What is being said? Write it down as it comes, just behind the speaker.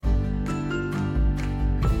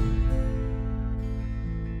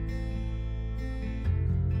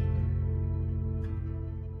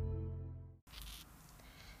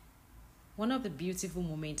One of the beautiful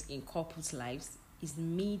moments in couples' lives is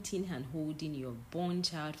meeting and holding your born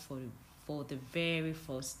child for the very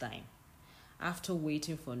first time. After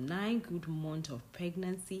waiting for 9 good months of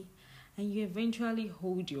pregnancy, and you eventually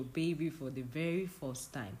hold your baby for the very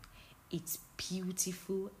first time. It's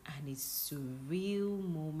beautiful and it's surreal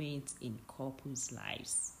moment in couples'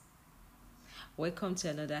 lives. Welcome to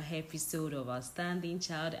another episode of Outstanding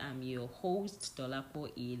Child. I'm your host, Dolapo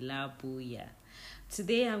Ilabuya.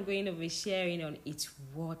 Today I'm going to be sharing on It's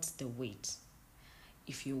Worth the Wait.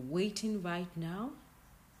 If you're waiting right now,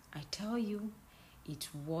 I tell you, it's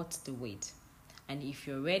worth the wait. And if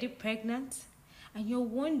you're already pregnant and you're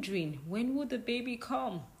wondering when will the baby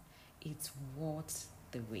come, it's worth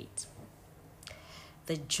the wait.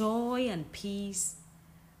 The joy and peace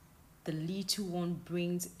the little one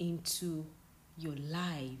brings into your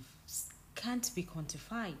lives can't be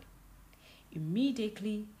quantified.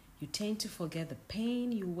 Immediately, you tend to forget the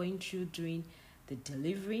pain you went through during the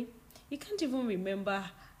delivery. You can't even remember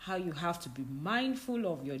how you have to be mindful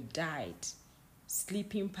of your diet,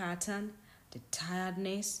 sleeping pattern, the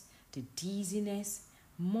tiredness, the dizziness,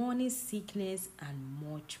 morning sickness, and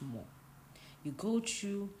much more. You go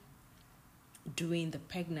through during the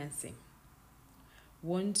pregnancy.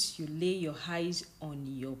 Once you lay your eyes on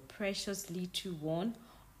your precious little one,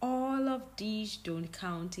 all of these don't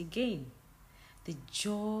count again. The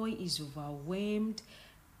joy is overwhelmed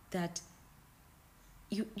that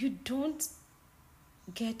you don't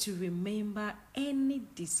get to remember any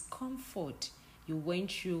discomfort you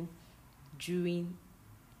went through during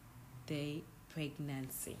the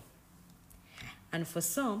pregnancy. And for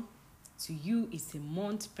some, to you it's a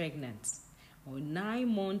month pregnant or 9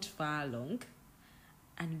 months far along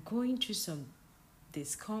and going through some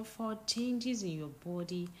discomfort, changes in your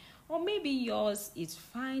body, or maybe yours is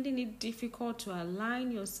finding it difficult to align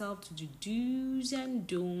yourself to the do's and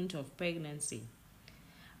don'ts of pregnancy.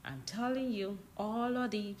 I'm telling you, all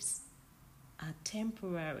of these are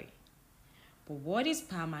temporary. But what is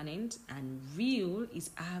permanent and real is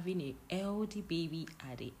having a healthy baby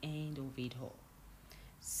at the end of it all.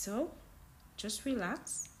 So, just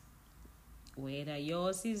relax. Whether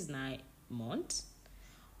yours is 9 months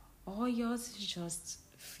or yours is just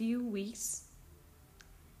a few weeks,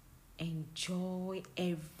 enjoy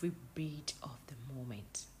every bit of the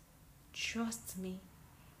moment. Trust me,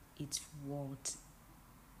 it's worth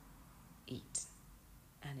it,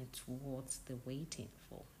 and it's worth the waiting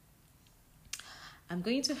for. I'm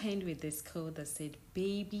going to end with this quote that said,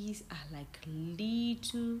 babies are like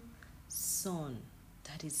little sun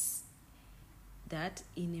that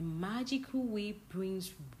in a magical way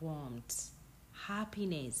brings warmth,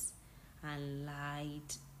 happiness, and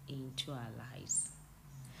light into our lives.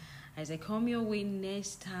 As I come your way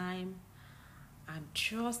next time, I'm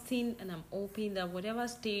trusting and I'm hoping that whatever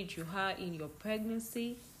stage you are in your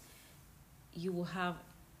pregnancy, you will have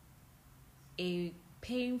a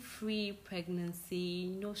pain-free pregnancy,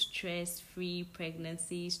 no stress-free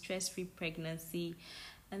pregnancy,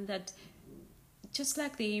 and that just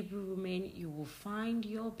like the Hebrew woman, you will find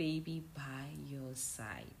your baby by your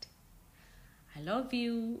side. I love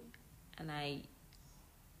you, and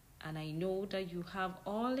I know that you have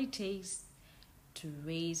all it takes to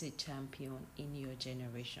raise a champion in your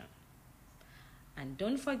generation. And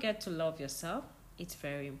don't forget to love yourself. It's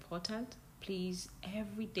very important. Please,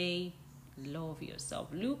 every day, love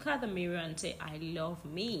yourself. Look at the mirror and say, I love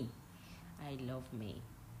me. I love me.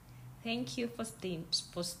 Thank you for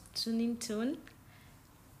tuning in.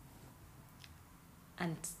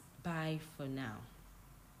 And bye for now.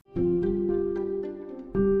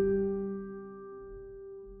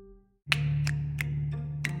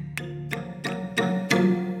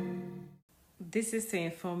 This is to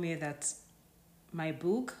inform you that my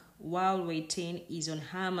book, While Waiting, is on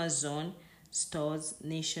Amazon stores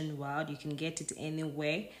nationwide. You can get it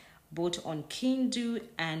anywhere, both on Kindle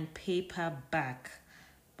and paperback.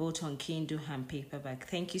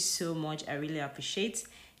 Thank you so much. I really appreciate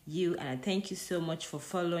you, and I thank you so much for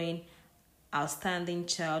following Outstanding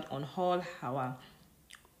Child on all our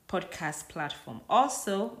podcast platform.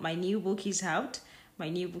 Also, my new book is out.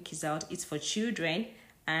 It's for children,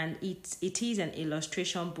 and it is an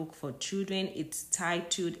illustration book for children. It's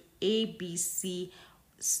titled ABCs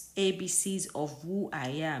of Who I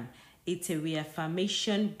Am. It's a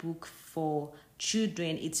reaffirmation book for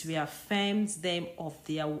children. It reaffirms them of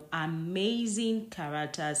their amazing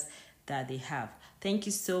characters that they have. Thank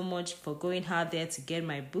you so much for going out there to get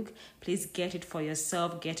my book. Please get it for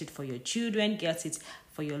yourself, get it for your children, get it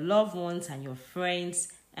for your loved ones and your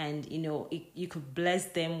friends, and you could bless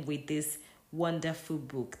them with this wonderful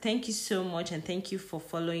book. Thank you so much, and thank you for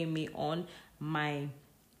following me on my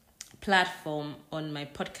platform, on my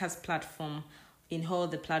podcast platform, in all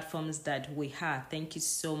the platforms that we have. Thank you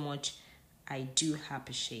so much. I do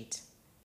appreciate.